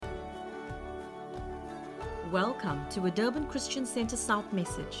Welcome to a Durban Christian Center South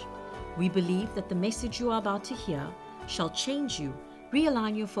message. We believe that the message you are about to hear shall change you,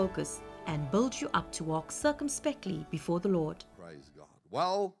 realign your focus, and build you up to walk circumspectly before the Lord. Praise God.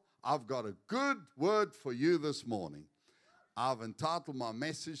 Well, I've got a good word for you this morning. I've entitled my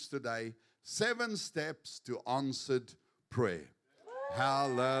message today, 7 Steps to Answered Prayer.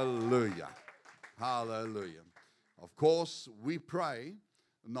 Hallelujah. Hallelujah. Of course, we pray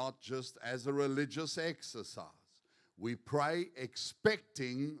not just as a religious exercise. We pray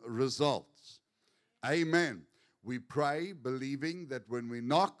expecting results. Amen. We pray believing that when we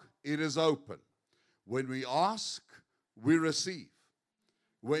knock, it is open. When we ask, we receive.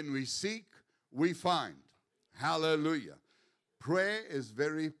 When we seek, we find. Hallelujah. Prayer is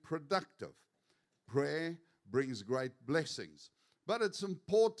very productive. Prayer brings great blessings. But it's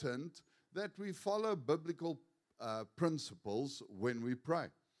important that we follow biblical principles when we pray.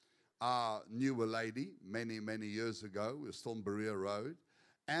 I knew a lady many years ago, we were still on Berea Road,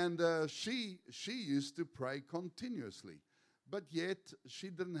 and she used to pray continuously, but yet she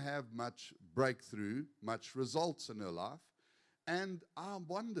didn't have much breakthrough, much results in her life, and I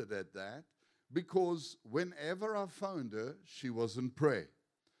wondered at that because whenever I phoned her, she was in prayer.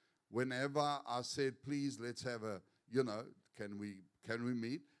 Whenever I said, please, let's have a, can we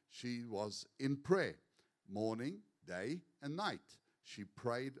meet? She was in prayer. Morning, day, and night. She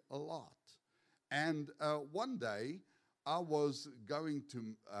prayed a lot. And one day, I was going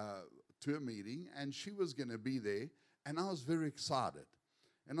to a meeting, and she was going to be there, and I was very excited.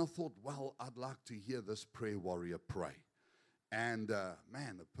 And I thought, well, I'd like to hear this prayer warrior pray. And,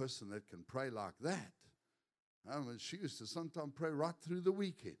 man, a person that can pray like that, she used to sometimes pray right through the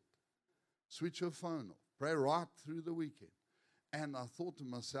weekend. Switch her phone off. Pray right through the weekend. And I thought to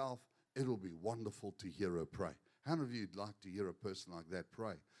myself, it'll be wonderful to hear her pray. How many of you would like to hear a person like that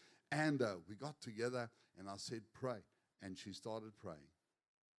pray? And we got together, and I said, pray. And she started praying.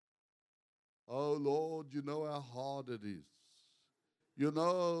 Oh, Lord, you know how hard it is. You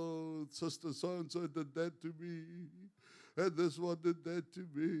know, Sister so-and-so did that to me, and this one did that to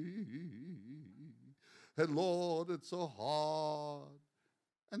me. And, Lord, it's so hard.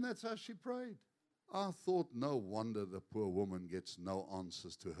 And that's how she prayed. I thought, no wonder the poor woman gets no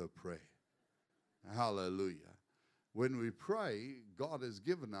answers to her prayer. Hallelujah. When we pray, God has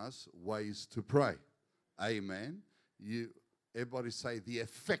given us ways to pray. Amen. Everybody say the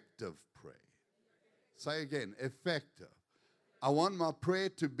effective prayer. Say again, effective. I want my prayer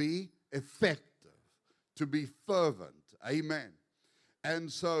to be effective, to be fervent. Amen.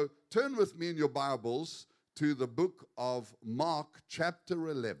 And so turn with me in your Bibles to the book of Mark chapter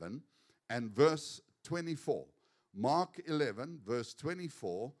 11 and verse 24. Mark 11 verse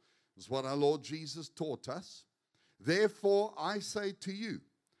 24 is what our Lord Jesus taught us. Therefore I say to you,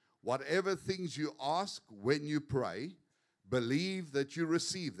 whatever things you ask when you pray, believe that you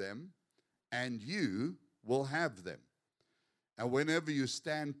receive them, and you will have them. And whenever you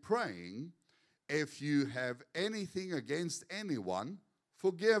stand praying, if you have anything against anyone,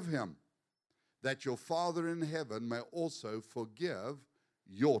 forgive him, that your Father in heaven may also forgive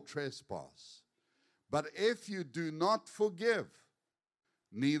your trespass. But if you do not forgive,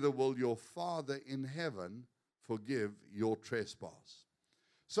 neither will your Father in heaven forgive your trespass.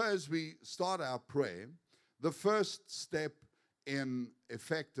 So as we start our prayer, the first step in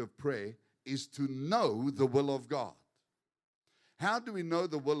effective prayer is to know the will of God. How do we know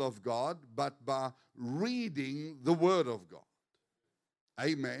the will of God? But by reading the Word of God.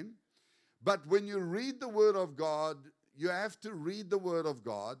 Amen. But when you read the Word of God, you have to read the Word of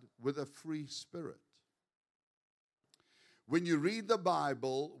God with a free spirit. When you read the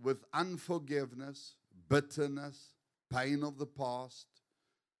Bible with unforgiveness, bitterness, pain of the past,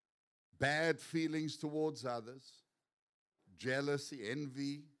 bad feelings towards others, jealousy,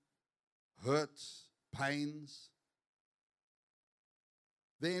 envy, hurts, pains,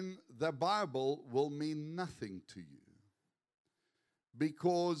 then the Bible will mean nothing to you.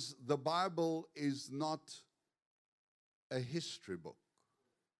 Because the Bible is not a history book.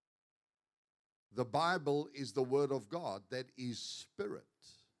 The Bible is the Word of God that is Spirit.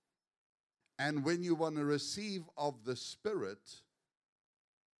 And when you want to receive of the Spirit,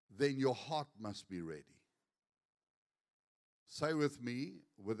 then your heart must be ready. Say with me,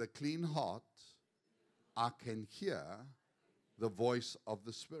 with a clean heart, I can hear the voice of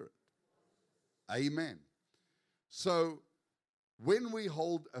the Spirit. Amen. So, when we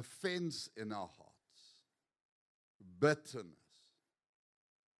hold offense in our hearts, bitterness,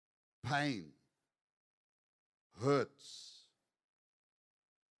 pain, hurts,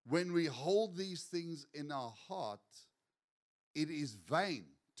 when we hold these things in our heart, it is vain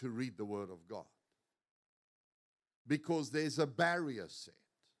to read the Word of God. because there's a barrier set.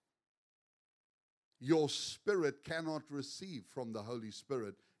 Your spirit cannot receive from the Holy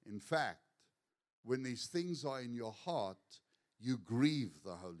Spirit. In fact, when these things are in your heart, you grieve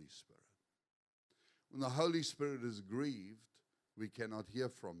the Holy Spirit. When the Holy Spirit is grieved, we cannot hear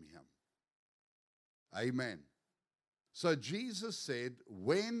from him. Amen. So Jesus said,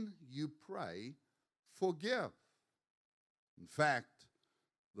 when you pray, forgive. In fact,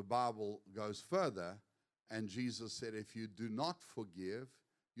 the Bible goes further, and Jesus said, if you do not forgive,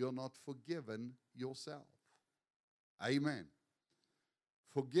 you're not forgiven yourself. Amen.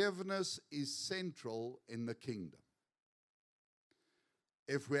 Forgiveness is central in the kingdom.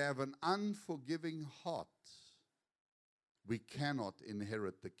 If we have an unforgiving heart, we cannot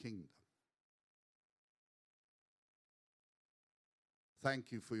inherit the kingdom.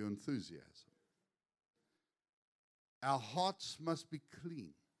 Thank you for your enthusiasm. Our hearts must be clean.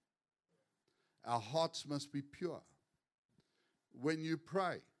 Our hearts must be pure. When you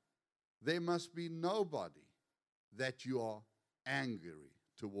pray, there must be nobody that you are angry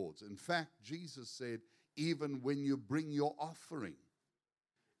towards. In fact, Jesus said, even when you bring your offering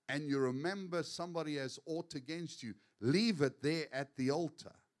and you remember somebody has aught against you, leave it there at the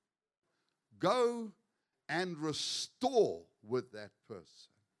altar. Go and restore with that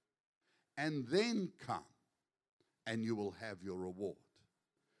person. And then come and you will have your reward.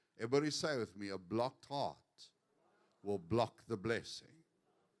 Everybody say with me, a blocked heart will block the blessing.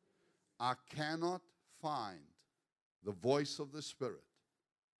 I cannot find the voice of the Spirit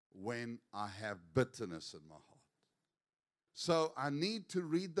when I have bitterness in my heart. So I need to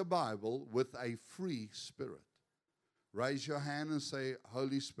read the Bible with a free spirit. Raise your hand and say,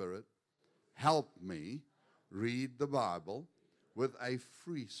 Holy Spirit, help me read the Bible with a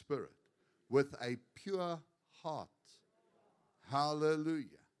free spirit, with a pure heart. Hallelujah.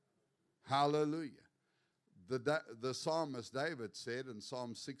 Hallelujah. The psalmist David said in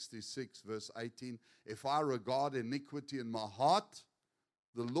Psalm 66, verse 18, if I regard iniquity in my heart,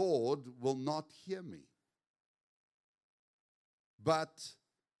 the Lord will not hear me. But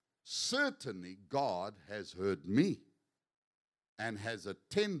certainly God has heard me and has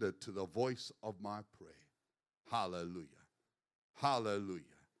attended to the voice of my prayer. Hallelujah. Hallelujah.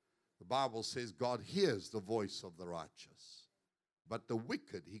 The Bible says God hears the voice of the righteous, but the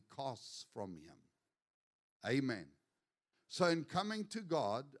wicked he casts from him. Amen. So in coming to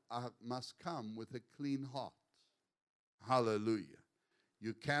God, I must come with a clean heart. Hallelujah.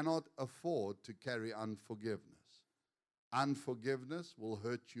 You cannot afford to carry unforgiveness. Unforgiveness will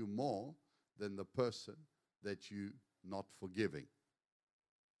hurt you more than the person that you're not forgiving.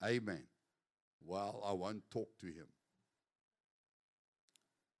 Amen. Well, I won't talk to him.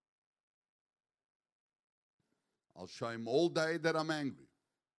 I'll show him all day that I'm angry.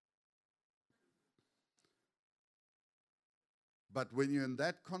 But when you're in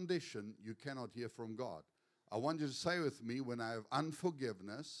that condition, you cannot hear from God. I want you to say with me, when I have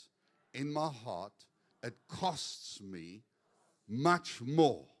unforgiveness in my heart, it costs me much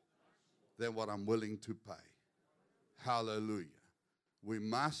more than what I'm willing to pay. Hallelujah. We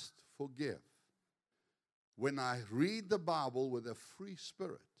must forgive. When I read the Bible with a free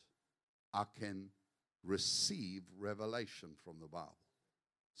spirit, I can receive revelation from the Bible.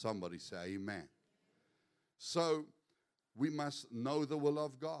 Somebody say amen. So we must know the will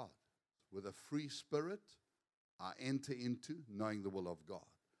of God. With a free spirit, I enter into knowing the will of God.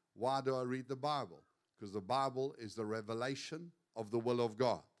 Why do I read the Bible? Because the Bible is the revelation of the will of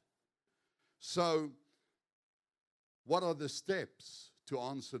God. So, what are the steps to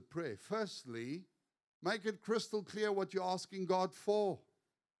answered prayer? Firstly, make it crystal clear what you're asking God for.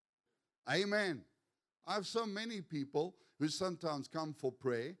 Amen. I have so many people who sometimes come for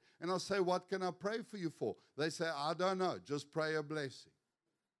prayer, and I'll say, what can I pray for you for? They say, I don't know, just pray a blessing.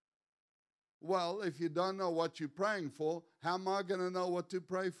 Well, if you don't know what you're praying for, how am I going to know what to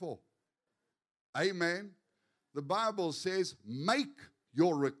pray for? Amen. The Bible says, make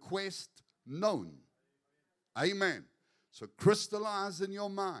your request known. Amen. So crystallize in your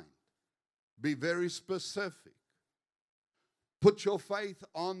mind. Be very specific. Put your faith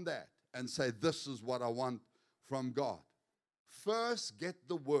on that and say, this is what I want from God. First, get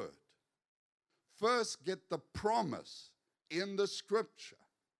the word. First, get the promise in the scripture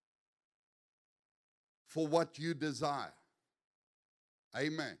for what you desire.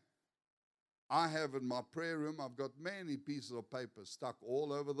 Amen. I have in my prayer room, I've got many pieces of paper stuck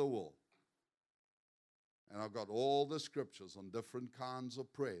all over the wall. And I've got all the scriptures on different kinds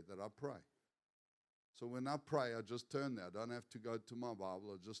of prayer that I pray. So when I pray, I just turn there. I don't have to go to my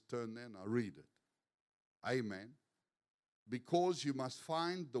Bible. I just turn there and I read it. Amen. Because you must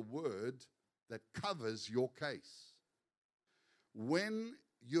find the word that covers your case. when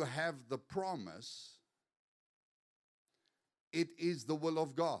you have the promise, it is the will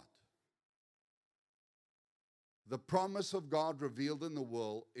of God. The promise of God revealed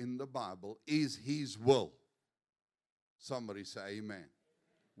in the Bible is His will. Somebody say amen.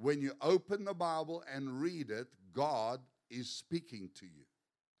 When you open the Bible and read it, God is speaking to you.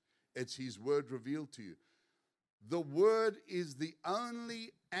 It's His word revealed to you. The word is the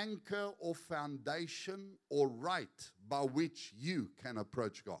only anchor or foundation or right by which you can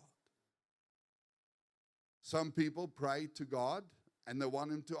approach God. Some people pray to God and they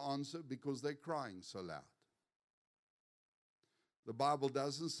want Him to answer because they're crying so loud. The Bible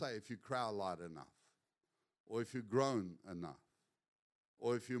doesn't say if you cry loud enough, or if you groan enough,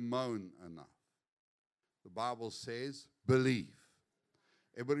 or if you moan enough. The Bible says, believe.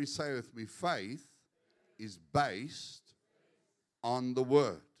 Everybody say with me, faith is based on the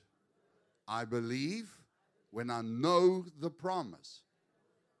word. I believe when I know the promise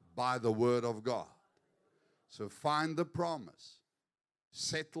by the word of God. So find the promise.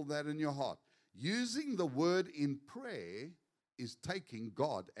 Settle that in your heart. Using the word in prayer is taking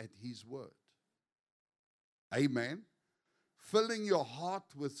God at His word. Amen. Filling your heart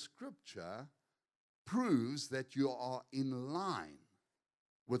with Scripture proves that you are in line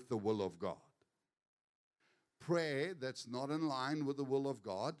with the will of God. Prayer that's not in line with the will of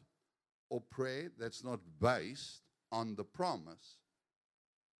God, or prayer that's not based on the promise,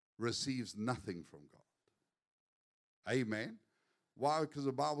 receives nothing from God. Amen. Why? Because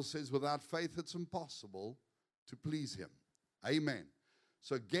the Bible says without faith it's impossible to please Him. Amen.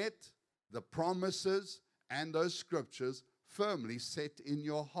 So get the promises and those scriptures firmly set in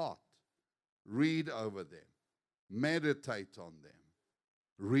your heart. Read over them. Meditate on them.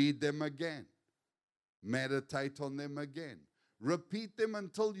 Read them again. Meditate on them again. Repeat them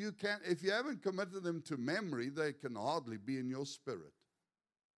until you can. If you haven't committed them to memory, they can hardly be in your spirit.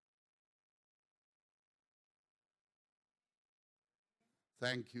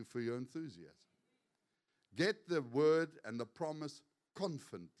 Thank you for your enthusiasm. Get the word and the promise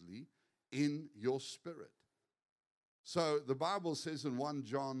confidently in your spirit. So the Bible says in 1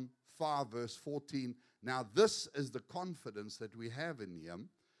 John 5 verse 14, now this is the confidence that we have in Him,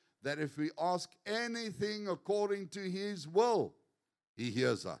 that if we ask anything according to His will, He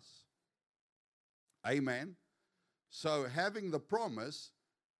hears us. Amen. So having the promise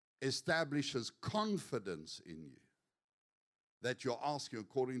establishes confidence in you, that you're asking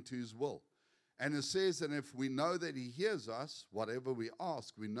according to His will. And it says, and if we know that He hears us, whatever we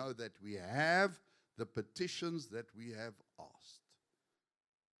ask, we know that we have the petitions that we have asked.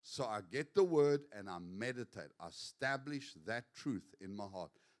 So I get the word and I meditate. I establish that truth in my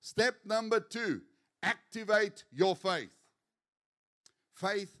heart. Step number 2, activate your faith.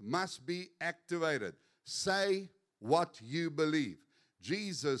 Faith must be activated. Say what you believe.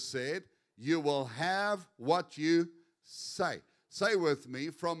 Jesus said, you will have what you say. Say with me,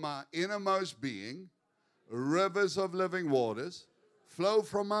 from my innermost being, rivers of living waters flow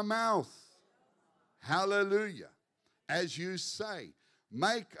from my mouth. Hallelujah. As you say,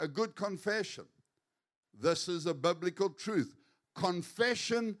 make a good confession. This is a biblical truth.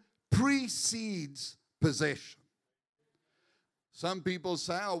 Confession precedes possession. Some people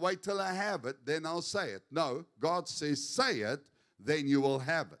say, I'll wait till I have it, then I'll say it. No, God says, say it, then you will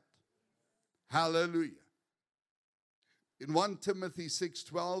have it. Hallelujah. In 1 Timothy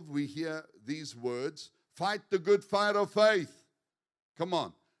 6:12, we hear these words, fight the good fight of faith. Come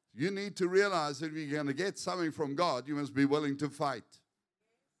on. You need to realize that if you're going to get something from God, you must be willing to fight.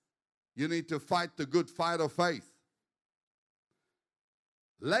 You need to fight the good fight of faith.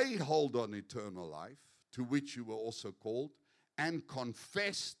 Lay hold on eternal life, to which you were also called, and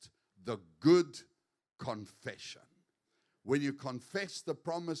confessed the good confession. When you confess the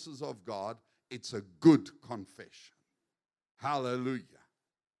promises of God, it's a good confession. Hallelujah.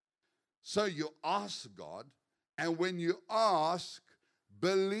 So you ask God, and when you ask,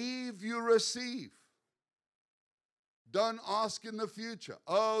 believe you receive. Don't ask in the future.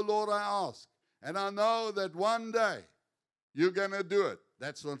 Oh, Lord, I ask, and I know that one day you're going to do it.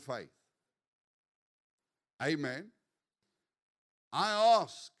 That's not faith. Amen. I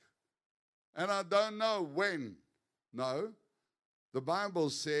ask, and I don't know when. No. The Bible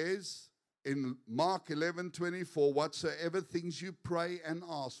says in Mark 11:24, whatsoever things you pray and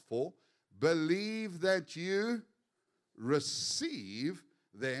ask for, believe that you receive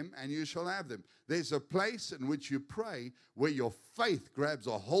them and you shall have them. There's a place in which you pray where your faith grabs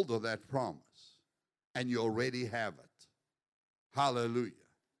a hold of that promise and you already have it. Hallelujah.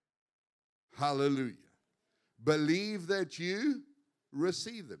 Hallelujah. Believe that you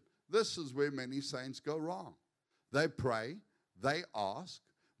receive them. This is where many saints go wrong. They pray, They ask,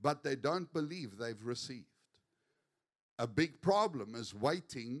 but they don't believe they've received. A big problem is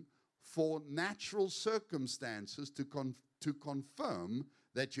waiting for natural circumstances to confirm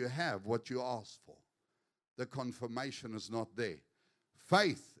that you have what you asked for. The confirmation is not there.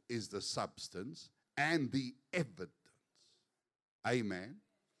 Faith is the substance and the evidence. Amen.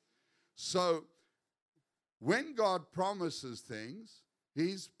 So, when God promises things,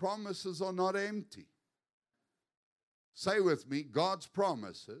 His promises are not empty. Say with me, God's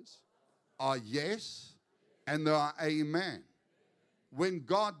promises are yes and they are amen. When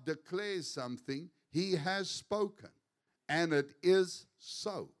God declares something, He has spoken, and it is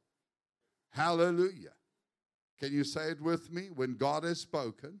so. Hallelujah. Can you say it with me? When God has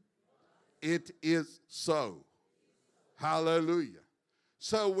spoken, it is so. Hallelujah.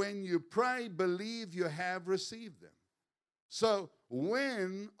 So when you pray, believe you have received them. So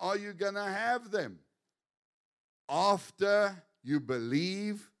when are you going to have them? After you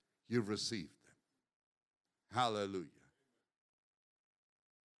believe you've received them. Hallelujah.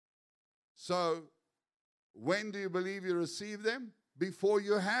 So when do you believe you receive them? Before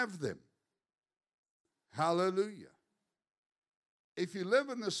you have them. Hallelujah. If you live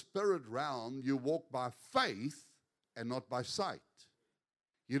in the spirit realm, you walk by faith and not by sight.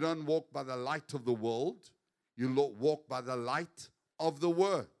 You don't walk by the light of the world. You walk by the light of the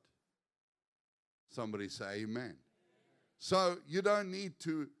word. Somebody say amen. So you don't need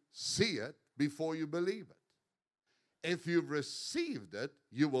to see it before you believe it. If you've received it,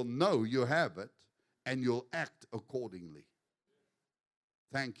 you will know you have it and you'll act accordingly.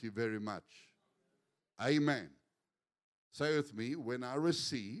 Thank you very much. Amen. Say with me, when I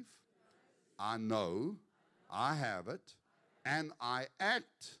receive, I know I have it, and I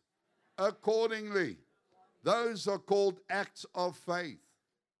act accordingly. Those are called acts of faith.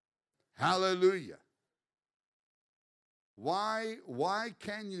 Hallelujah. Why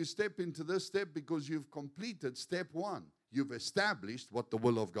can you step into this step? Because you've completed step one. You've established what the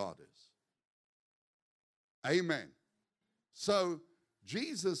will of God is. Amen. So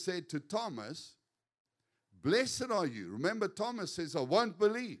Jesus said to Thomas, blessed are you. Remember, Thomas says, I won't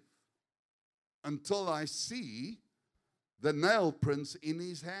believe until I see the nail prints in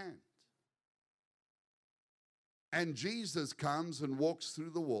his hand. And Jesus comes and walks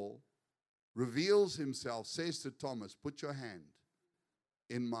through the wall, reveals himself, says to Thomas, put your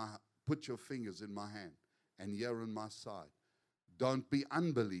fingers in my hand and here in my side. Don't be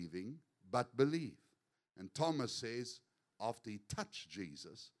unbelieving, but believe. And Thomas says, after he touched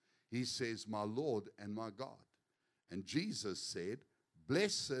Jesus, he says, my Lord and my God. And Jesus said,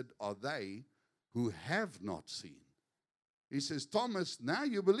 blessed are they who have not seen. He says, Thomas, now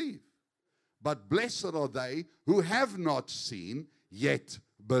you believe. But blessed are they who have not seen, yet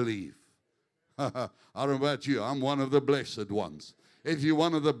believe. I don't know about you. I'm one of the blessed ones. If you're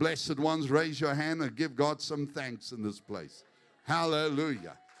one of the blessed ones, raise your hand and give God some thanks in this place.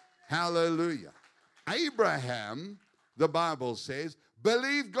 Hallelujah. Hallelujah. Abraham, the Bible says,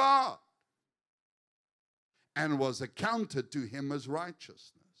 believed God and was accounted to him as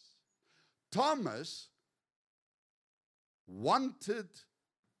righteousness. Thomas wanted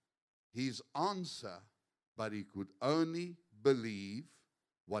his answer, but he could only believe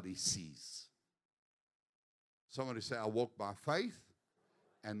what he sees. Somebody say, I walk by faith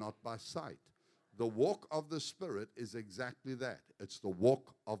and not by sight. The walk of the Spirit is exactly that. It's the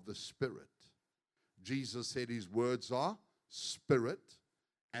walk of the Spirit. Jesus said his words are spirit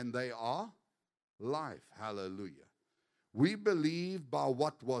and they are life. Hallelujah. We believe by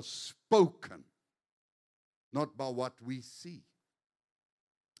what was spoken, not by what we see.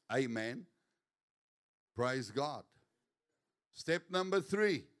 Amen. Praise God. Step number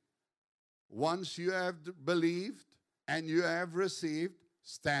 3. Once you have believed and you have received,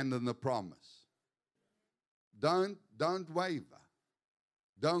 stand in the promise. Don't waver.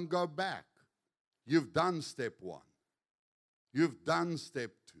 Don't go back. You've done step 1. You've done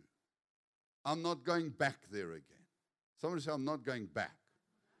step 2. I'm not going back there again. Somebody say, I'm not going back.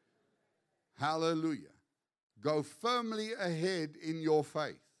 Hallelujah. Go firmly ahead in your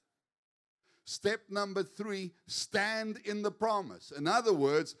faith. Step number 3, stand in the promise. In other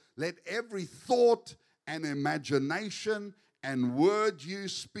words, let every thought and imagination and word you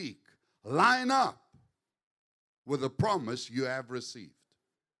speak line up with the promise you have received.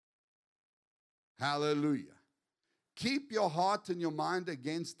 Hallelujah. Keep your heart and your mind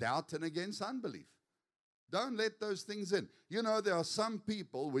against doubt and against unbelief. Don't let those things in. You know, there are some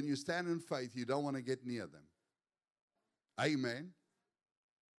people, when you stand in faith, you don't want to get near them. Amen.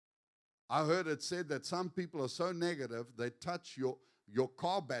 I heard it said that some people are so negative, they touch your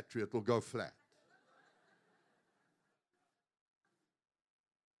car battery, it will go flat.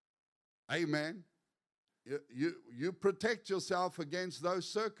 Amen. You protect yourself against those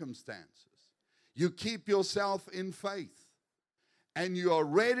circumstances. You keep yourself in faith. And you are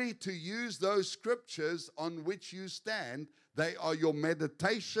ready to use those scriptures on which you stand. They are your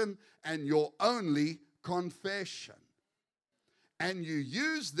meditation and your only confession. And you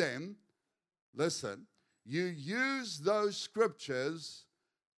use them, listen, you use those scriptures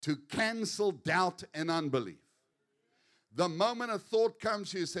to cancel doubt and unbelief. The moment a thought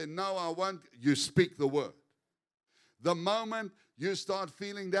comes, you say, no, I won't, you speak the word. The moment you start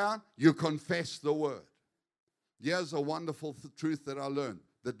feeling down, you confess the word. Here's a wonderful truth that I learned.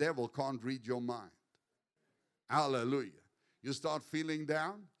 The devil can't read your mind. Hallelujah. You start feeling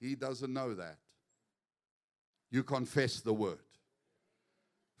down, he doesn't know that. You confess the word.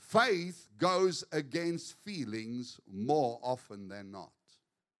 Faith goes against feelings more often than not.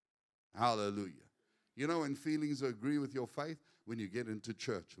 Hallelujah. You know when feelings agree with your faith? When you get into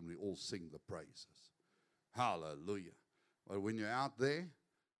church and we all sing the praises. Hallelujah. But when you're out there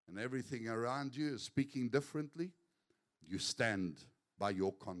and everything around you is speaking differently, you stand by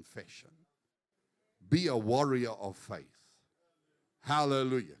your confession. Be a warrior of faith.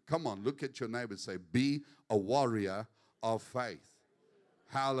 Hallelujah. Come on, look at your neighbor and say, be a warrior of faith.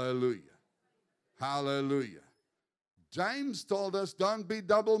 Hallelujah. Hallelujah. James told us, don't be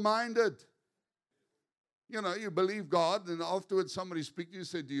double-minded. You know, you believe God, and afterwards somebody speaks to you,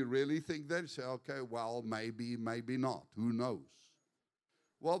 say, do you really think that? You say, okay, well, maybe, maybe not. Who knows?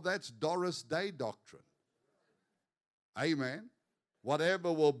 Well, that's Doris Day doctrine. Amen.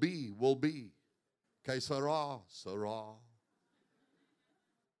 Whatever will be, will be. Que sera, sera.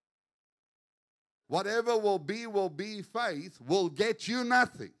 Whatever will be faith will get you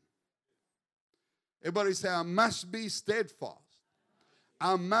nothing. Everybody say, I must be steadfast.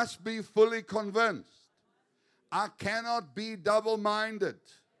 I must be fully convinced. I cannot be double-minded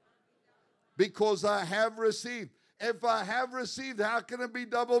because I have received. If I have received, how can I be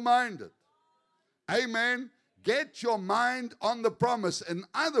double-minded? Amen. Get your mind on the promise. In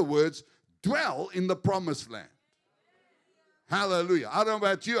other words, dwell in the promised land. Hallelujah. I don't know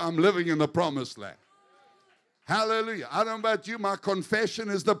about you, I'm living in the promised land. Hallelujah. I don't know about you, my confession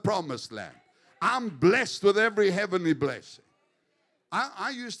is the promised land. I'm blessed with every heavenly blessing.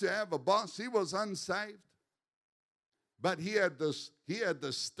 I used to have a boss, he was unsaved, but he had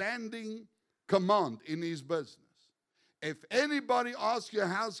the standing command in his business. If anybody asks you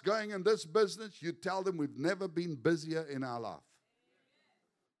how's going in this business, you tell them we've never been busier in our life.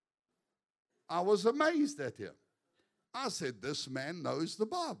 I was amazed at him. I said, this man knows the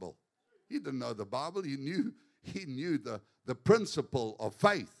Bible. He didn't know the Bible. He knew the principle of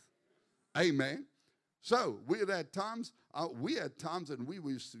faith. Amen. So we had times and we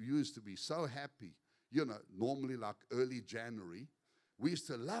used to be so happy. You know, normally like early January, we used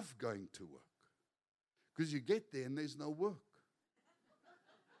to love going to work. Because you get there and there's no work.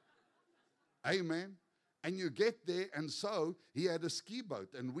 Amen. And you get there, and so he had a ski boat,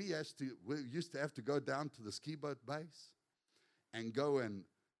 and we used to have to go down to the ski boat base and go and,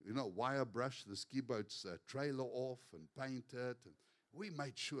 wire brush the ski boat's trailer off and paint it. And we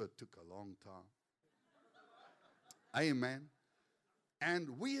made sure it took a long time. Amen. And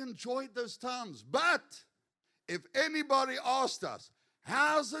we enjoyed those times. But if anybody asked us,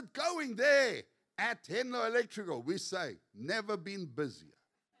 how's it going there at Henlo Electrical? We say, never been busier.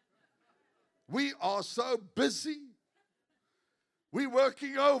 We are so busy. We're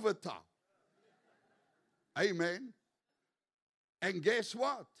working overtime. Amen. And guess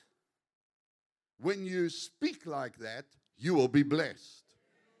what? When you speak like that, you will be blessed.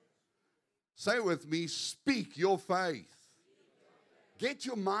 Say with me, speak your faith. Get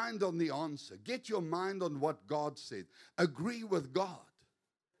your mind on the answer. Get your mind on what God said. Agree with God.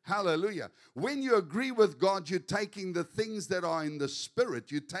 Hallelujah. When you agree with God, you're taking the things that are in the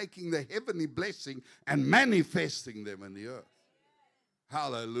spirit. You're taking the heavenly blessing and manifesting them in the earth.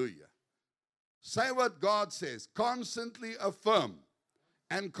 Hallelujah. Say what God says. Constantly affirm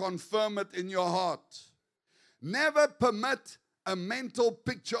and confirm it in your heart. Never permit a mental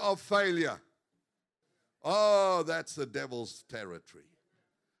picture of failure. Oh, that's the devil's territory.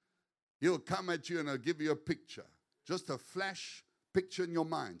 He'll come at you and he'll give you a picture. Just a flash picture in your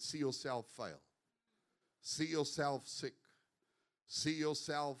mind. See yourself fail. See yourself sick. See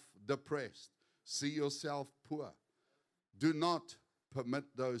yourself depressed. See yourself poor. Do not permit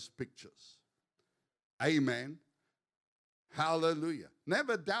those pictures. Amen. Hallelujah.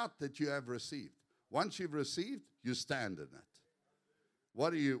 Never doubt that you have received. Once you've received, you stand in it.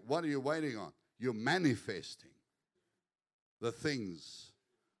 What are you waiting on? You're manifesting the things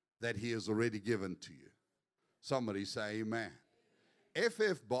that he has already given to you. Somebody say amen.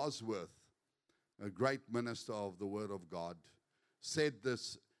 F.F. Bosworth a great minister of the Word of God, said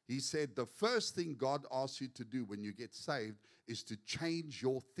this. He said, the first thing God asks you to do when you get saved is to change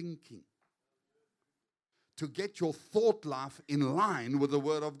your thinking, to get your thought life in line with the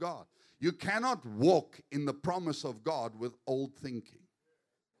Word of God. You cannot walk in the promise of God with old thinking.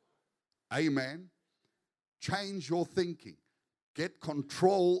 Amen. Change your thinking. Get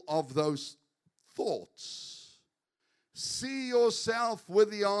control of those thoughts. See yourself with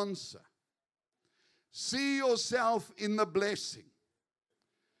the answer. See yourself in the blessing.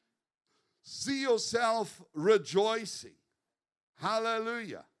 See yourself rejoicing.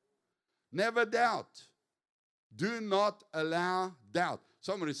 Hallelujah. Never doubt. Do not allow doubt.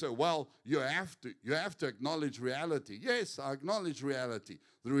 Somebody say, well, you have to acknowledge reality. Yes, I acknowledge reality.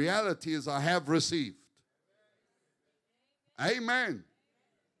 The reality is I have received. Amen.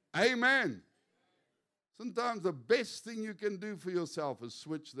 Amen. Sometimes the best thing you can do for yourself is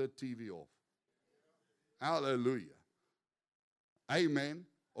switch that TV off. Hallelujah. Amen.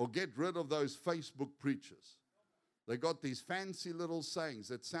 Or get rid of those Facebook preachers. They got these fancy little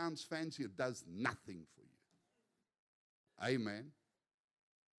sayings. It sounds fancy. It does nothing for you. Amen.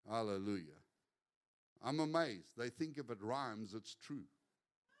 Hallelujah. I'm amazed. They think if it rhymes, it's true.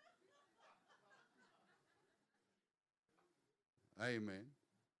 Amen.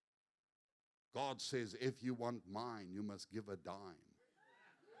 God says, if you want mine, you must give a dime.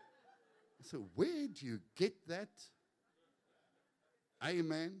 So where do you get that?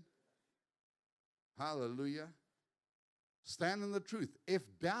 Amen. Hallelujah. Stand in the truth. If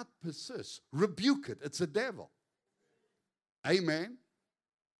doubt persists, rebuke it. It's a devil. Amen.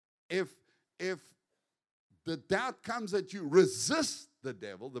 If the doubt comes at you, resist the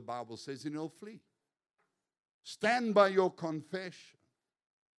devil, the Bible says, and he'll flee. Stand by your confession.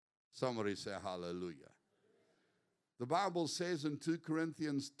 Somebody say hallelujah. The Bible says in 2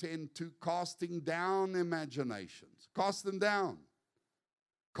 Corinthians 10:2, casting down imaginations. Cast them down.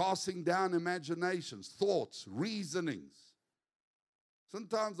 Casting down imaginations, thoughts, reasonings.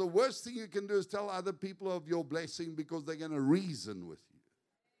 Sometimes the worst thing you can do is tell other people of your blessing because they're going to reason with you.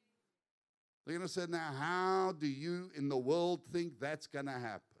 They're going to say, now, how do you in the world think that's going to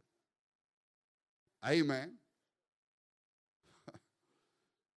happen? Amen.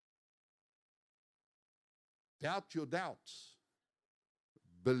 Doubt your doubts.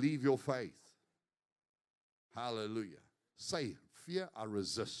 Believe your faith. Hallelujah. Say, fear, I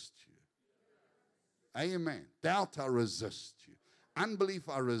resist you. Amen. Doubt, I resist you. Unbelief,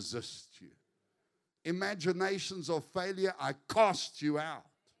 I resist you. Imaginations of failure, I cast you out.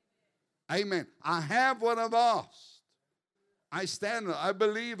 Amen. I have what I've asked. I stand it. I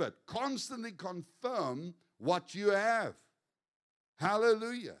believe it. Constantly confirm what you have.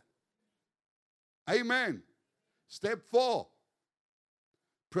 Hallelujah. Amen. Step 4.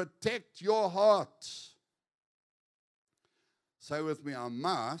 Protect your heart. Say with me, I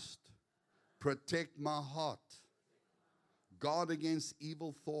must protect my heart. Guard against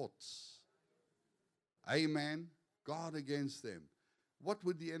evil thoughts. Amen. Guard against them. What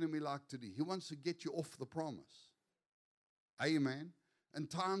would the enemy like to do? He wants to get you off the promise. Amen. And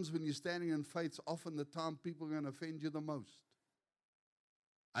times when you're standing in faith, often the time people are going to offend you the most.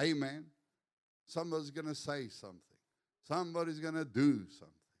 Amen. Somebody's going to say something. Somebody's going to do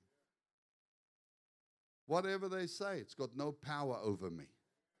something. Whatever they say, it's got no power over me.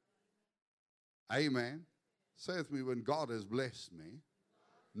 Amen. Say with me, when God has blessed me,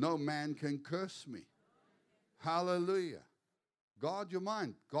 no man can curse me. Hallelujah. Guard your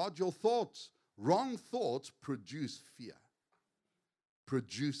mind. Guard your thoughts. Wrong thoughts produce fear.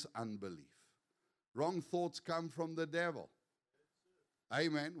 Produce unbelief. Wrong thoughts come from the devil.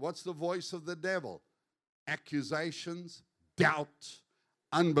 Amen. What's the voice of the devil? Accusations, doubt,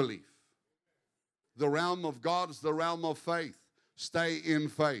 unbelief. The realm of God is the realm of faith. Stay in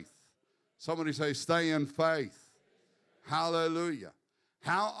faith. Somebody say, stay in faith. Hallelujah.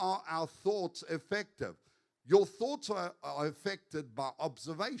 How are our thoughts effective? Your thoughts are affected by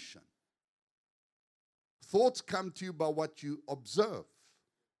observation. Thoughts come to you by what you observe,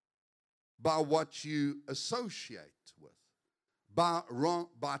 by what you associate with, by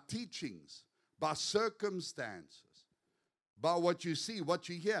teachings, by circumstances, by what you see, what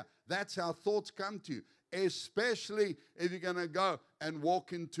you hear. That's how thoughts come to you, especially if you're going to go and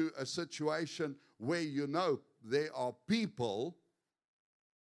walk into a situation where you know there are people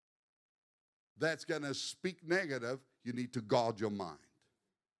that's going to speak negative. You need to guard your mind.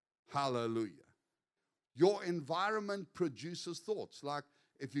 Hallelujah. Your environment produces thoughts. Like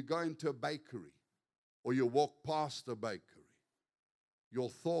if you go into a bakery or you walk past a bakery, your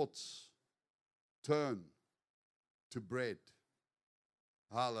thoughts turn to bread.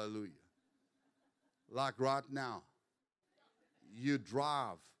 Hallelujah. Like right now, you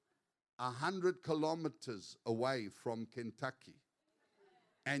drive 100 kilometers away from Kentucky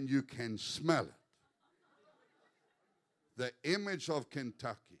and you can smell it. The image of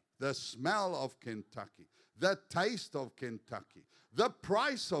Kentucky, the smell of Kentucky, the taste of Kentucky, the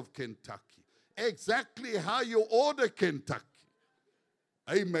price of Kentucky, exactly how you order Kentucky.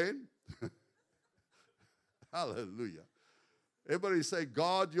 Amen. Hallelujah. Everybody say,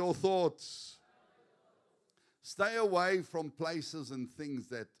 guard your thoughts. Stay away from places and things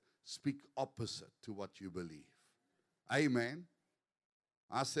that speak opposite to what you believe. Amen.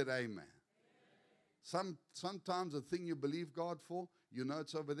 I said amen. Sometimes the thing you believe God for, you know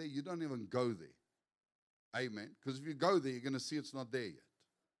it's over there. You don't even go there. Amen. Because if you go there, you're going to see it's not there yet.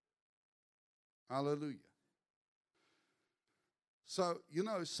 Hallelujah. So,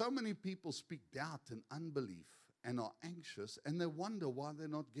 so many people speak doubt and unbelief and are anxious, and they wonder why they're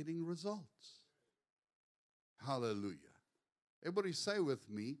not getting results. Hallelujah. Everybody say with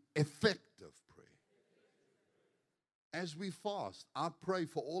me, effective prayer. As we fast, I pray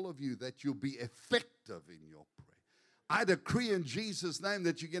for all of you that you'll be effective in your prayer. I decree in Jesus' name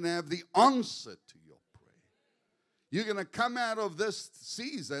that you're going to have the answer to your prayer. You're going to come out of this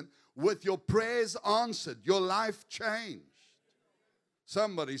season with your prayers answered, your life changed.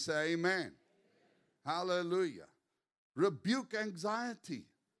 Somebody say amen. Hallelujah. Rebuke anxiety.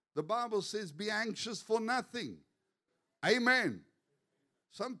 The Bible says, be anxious for nothing. Amen.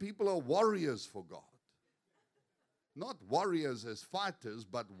 Some people are warriors for God. Not warriors as fighters,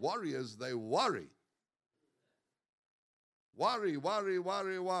 but warriors, they worry. Worry, worry,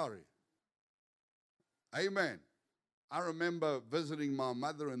 worry, worry. Amen. I remember visiting my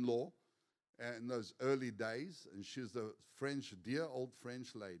mother-in-law in those early days, and she's a French, dear old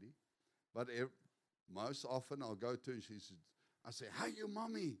French lady. But most often I'll go to her, and I say, how are you,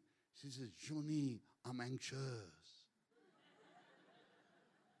 mommy? She says, Johnny, I'm anxious.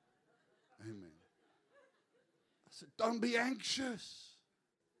 Amen. I said, don't be anxious.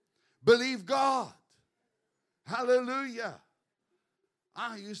 Believe God. Hallelujah.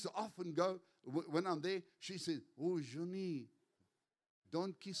 I used to often go, when I'm there, she said, oh, Johnny,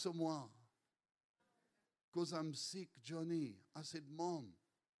 don't kiss moi. Because I'm sick, Johnny. I said, Mom,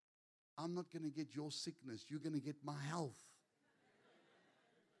 I'm not going to get your sickness. You're going to get my health.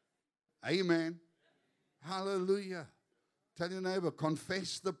 Amen. Hallelujah. Tell your neighbor,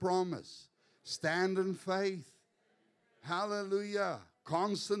 confess the promise. Stand in faith. Hallelujah.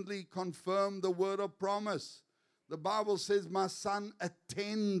 Constantly confirm the word of promise. The Bible says, my son,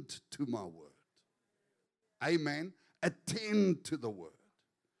 attend to my word. Amen. Attend to the word.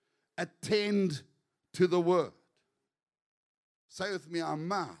 Attend to the word. Say with me, I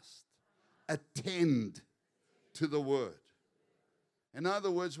must attend to the word. In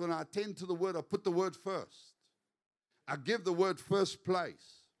other words, when I attend to the word, I put the word first. I give the word first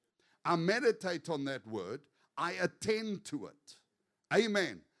place. I meditate on that word. I attend to it.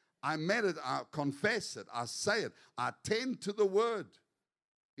 Amen. I meditate, I confess it, I say it. I attend to the word.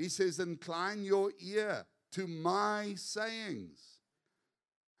 He says, incline your ear to my sayings.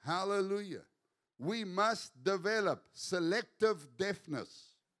 Hallelujah. We must develop selective deafness.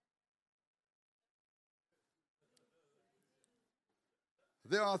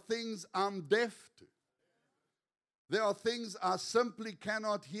 There are things I'm deaf to. There are things I simply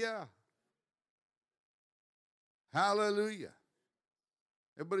cannot hear. Hallelujah.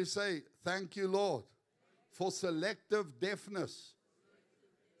 Everybody say, thank you, Lord, for selective deafness.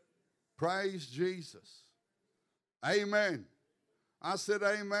 Praise Jesus. Amen. I said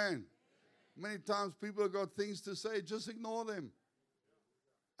amen. Many times people have got things to say, just ignore them.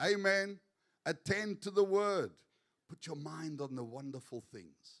 Amen. Attend to the word. Put your mind on the wonderful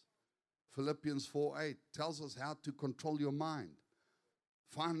things. Philippians 4:8 tells us how to control your mind.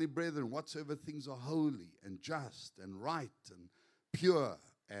 Finally, brethren, whatsoever things are holy and just and right and pure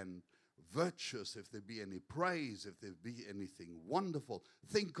and virtuous, if there be any praise, if there be anything wonderful,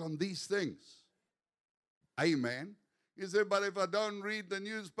 think on these things. Amen. You say, but if I don't read the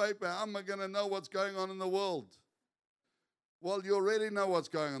newspaper, how am I going to know what's going on in the world? Well, you already know what's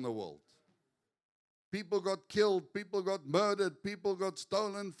going on in the world. People got killed, people got murdered, people got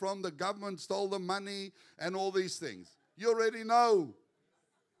stolen from, the government stole the money and all these things. You already know.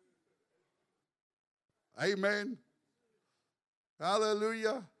 Amen.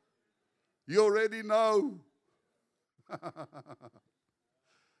 Hallelujah. You already know.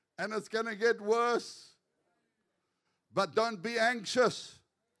 And it's going to get worse. But don't be anxious.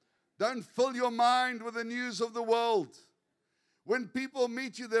 Don't fill your mind with the news of the world. When people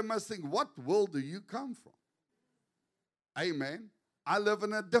meet you, they must think, what world do you come from? Amen. I live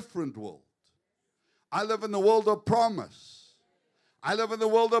in a different world. I live in the world of promise. I live in the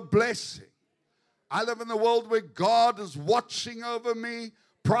world of blessing. I live in the world where God is watching over me,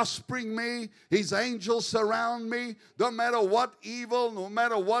 prospering me. His angels surround me. No matter what evil, no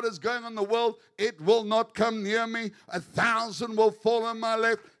matter what is going on in the world, it will not come near me. 1,000 will fall on my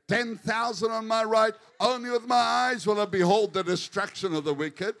left, 10,000 on my right. Only with my eyes will I behold the destruction of the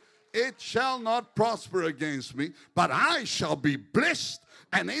wicked. It shall not prosper against me, but I shall be blessed.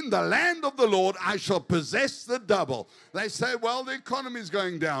 And in the land of the Lord, I shall possess the double. They say, well, the economy is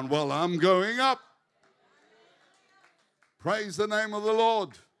going down. Well, I'm going up. Praise the name of the Lord.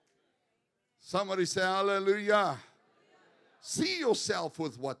 Somebody say hallelujah. See yourself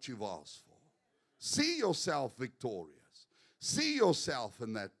with what you've asked for. See yourself victorious. See yourself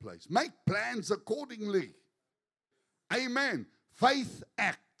in that place. Make plans accordingly. Amen. Faith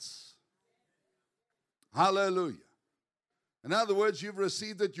acts. Hallelujah. In other words, you've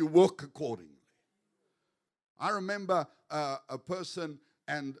received it, you work accordingly. I remember a person,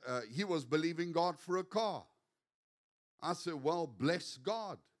 and he was believing God for a car. I said, well, bless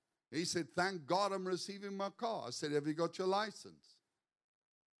God. He said, thank God I'm receiving my car. I said, have you got your license?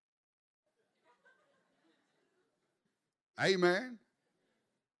 Amen.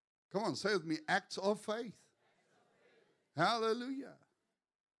 Come on, say with me, acts of faith. Hallelujah.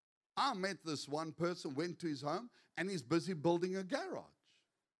 I met this one person, went to his home, and he's busy building a garage.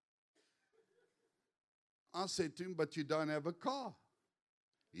 I said to him, but you don't have a car.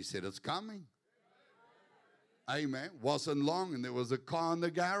 He said, it's coming. Amen. Wasn't long, and there was a car in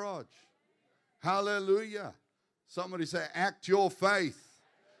the garage. Hallelujah. Somebody say, act your faith.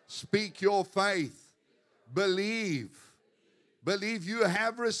 Speak your faith. Believe. Believe you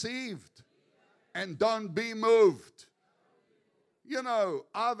have received. And don't be moved. You know,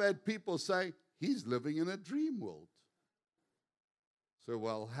 I've had people say, he's living in a dream world. So,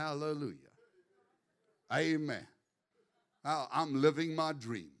 well, hallelujah. Amen. I'm living my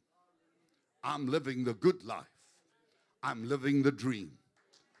dream. I'm living the good life. I'm living the dream.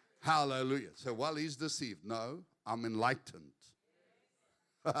 Hallelujah. So, well, he's deceived. No, I'm enlightened.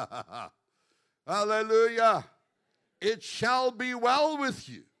 Hallelujah. It shall be well with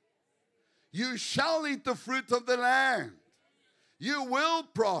you. You shall eat the fruit of the land. You will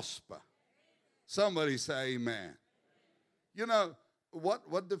prosper. Somebody say amen. You know,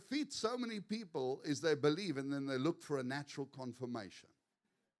 what defeats so many people is they believe and then they look for a natural confirmation.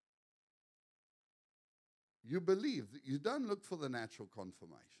 You believe. You don't look for the natural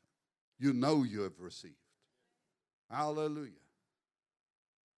confirmation. You know you have received. Hallelujah.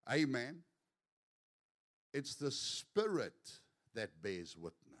 Amen. It's the Spirit that bears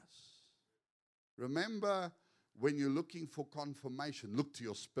witness. Remember, when you're looking for confirmation, look to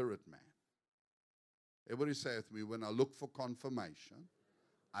your spirit man. Everybody say with me, when I look for confirmation,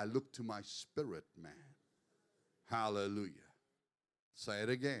 I look to my spirit man. Hallelujah. Say it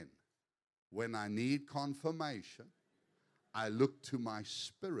again. When I need confirmation, I look to my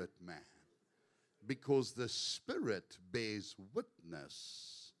spirit man. Because the Spirit bears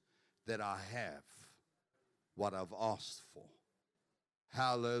witness that I have what I've asked for.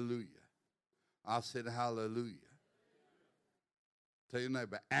 Hallelujah. I said hallelujah. Tell your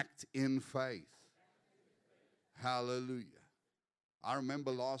neighbor, act in faith. Hallelujah. I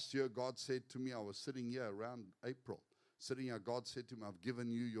remember last year God said to me, I was sitting here around April, sitting here, God said to me, I've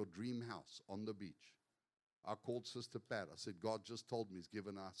given you your dream house on the beach. I called Sister Pat. I said, God just told me he's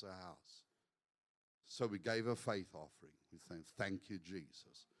given us a house. So we gave a faith offering. We said, thank you,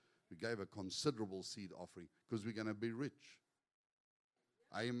 Jesus. We gave a considerable seed offering because we're going to be rich.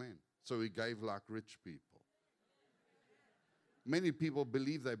 Amen. So we gave like rich people. Many people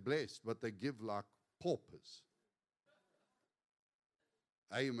believe they're blessed, but they give like paupers.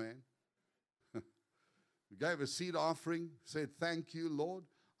 Amen. We gave a seed offering, said, thank you, Lord.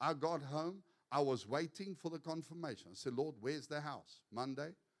 I got home. I was waiting for the confirmation. I said, Lord, where's the house? Monday,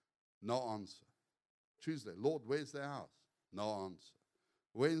 no answer. Tuesday, Lord, where's the house? No answer.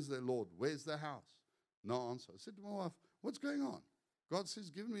 Wednesday, Lord, where's the house? No answer. I said to my wife, what's going on? God says,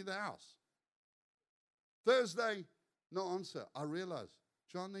 give me the house. Thursday, no answer. I realized,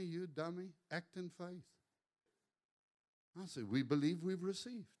 Johnny, you dummy, act in faith. I said, we believe we've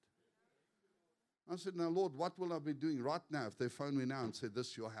received. I said, now, Lord, what will I be doing right now if they phone me now and say, this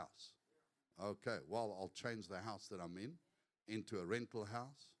is your house? Okay, well, I'll change the house that I'm in into a rental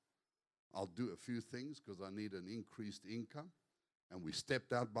house. I'll do a few things because I need an increased income. And we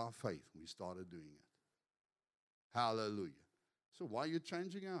stepped out by faith. We started doing it. Hallelujah. So why are you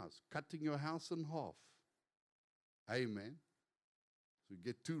changing ours? Cutting your house in half. Amen. So you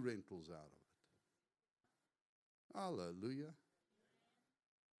get 2 rentals out of it. Hallelujah.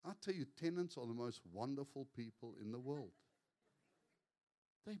 I tell you, tenants are the most wonderful people in the world.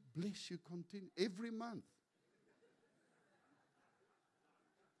 They bless you every month.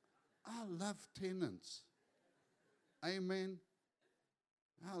 I love tenants. Amen.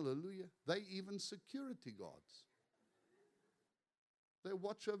 Hallelujah. They even security guards. They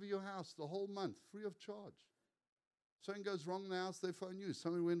watch over your house the whole month, free of charge. Something goes wrong in the house, they phone you.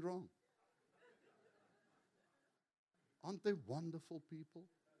 Something went wrong. Aren't they wonderful people?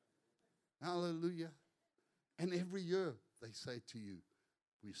 Hallelujah. And every year they say to you,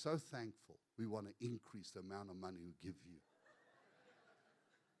 we're so thankful. We want to increase the amount of money we give you.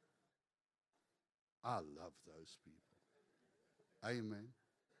 I love those people. Amen.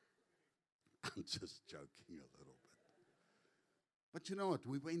 I'm just joking a little bit. But you know what?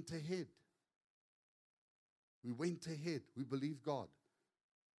 We went ahead. We went ahead. We believe God.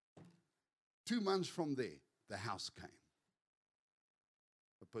 2 months from there, the house came.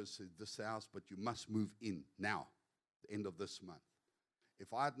 The person said, this house, but you must move in now, the end of this month.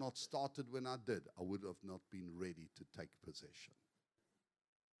 If I had not started when I did, I would have not been ready to take possession.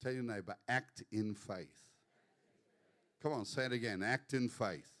 Tell your neighbor, act in faith. Come on, say it again. Act in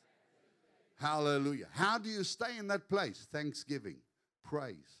faith. Hallelujah. How do you stay in that place? Thanksgiving,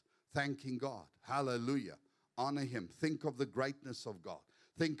 praise, thanking God. Hallelujah. Honor Him. Think of the greatness of God.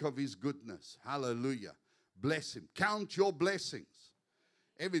 Think of His goodness. Hallelujah. Bless Him. Count your blessings.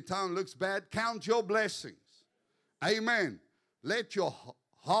 Every time it looks bad, count your blessings. Amen. Let your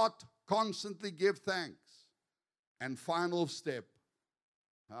heart constantly give thanks. And final step.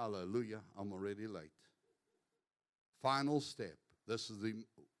 Hallelujah. I'm already late. Final step. This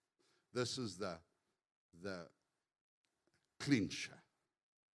is the clincher.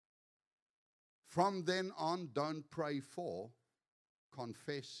 From then on, don't pray for,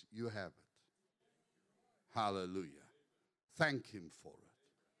 confess you have it. Hallelujah. Thank Him for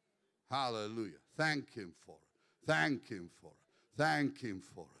it. Hallelujah. Thank Him for it. Thank Him for it. Thank Him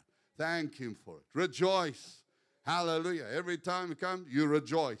for it. Thank Him for it. Rejoice. Hallelujah. Every time you come, you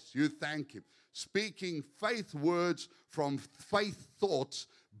rejoice. You thank Him. Speaking faith words from faith thoughts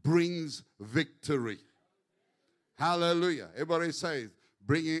brings victory. Hallelujah. Everybody say,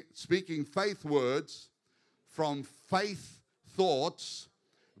 speaking faith words from faith thoughts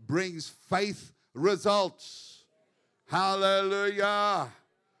brings faith results. Hallelujah.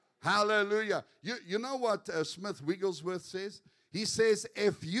 Hallelujah. You know what Smith Wigglesworth says? He says,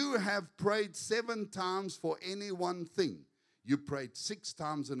 if you have prayed 7 times for any one thing, you prayed 6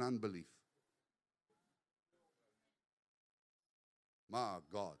 times in unbelief. My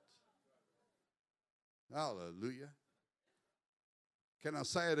God. Hallelujah. Can I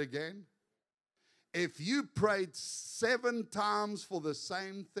say it again? If you prayed 7 times for the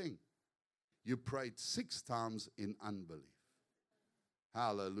same thing, you prayed 6 times in unbelief.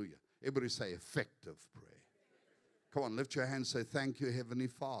 Hallelujah. Everybody say effective prayer. Come on, lift your hands and say, thank you, Heavenly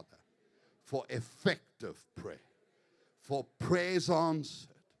Father, for effective prayer, for prayers answered,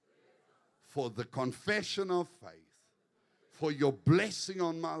 for the confession of faith, for your blessing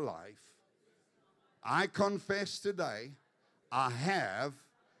on my life. I confess today, I have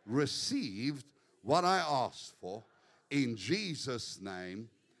received what I asked for. In Jesus' name,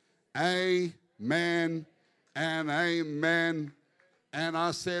 amen and amen. And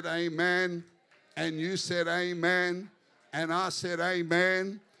I said amen, and you said amen, and I said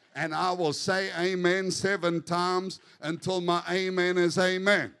amen, and I will say amen 7 times until my amen is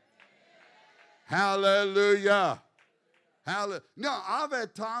amen. Hallelujah. Hallelujah. Now, I've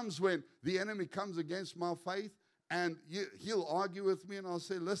had times when the enemy comes against my faith, and he'll argue with me, and I'll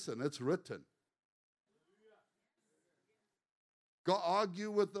say, listen, it's written. Go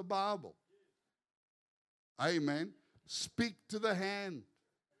argue with the Bible. Amen. Speak to the hand.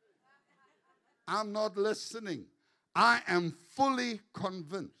 I'm not listening. I am fully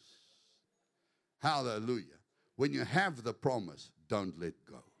convinced. Hallelujah. When you have the promise, don't let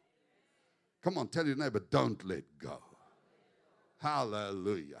go. Come on, tell your neighbor, don't let go.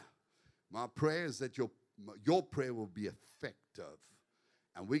 Hallelujah. My prayer is that your prayer will be effective.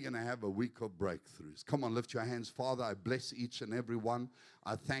 And we're going to have a week of breakthroughs. Come on, lift your hands. Father, I bless each and every one.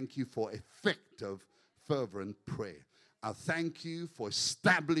 I thank you for effective, fervent prayer. I thank you for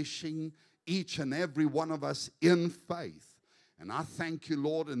establishing each and every one of us in faith. And I thank you,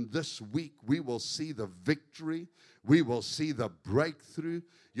 Lord, in this week we will see the victory. We will see the breakthrough.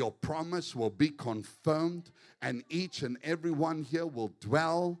 Your promise will be confirmed. And each and every one here will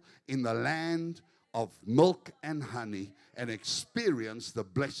dwell in the land of milk and honey and experience the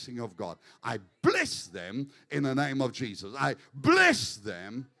blessing of God. I bless them in the name of Jesus. I bless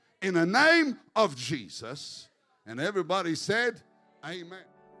them in the name of Jesus. And everybody said, amen.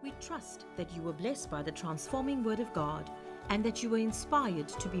 We trust that you were blessed by the transforming Word of God and that you were inspired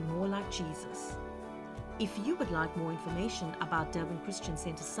to be more like Jesus. If you would like more information about Durban Christian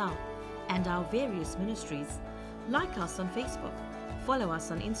Centre South and our various ministries, like us on Facebook, follow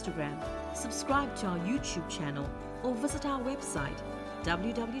us on Instagram, subscribe to our YouTube channel, or visit our website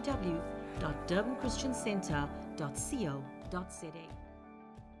www.durbanchristiancentre.co.za.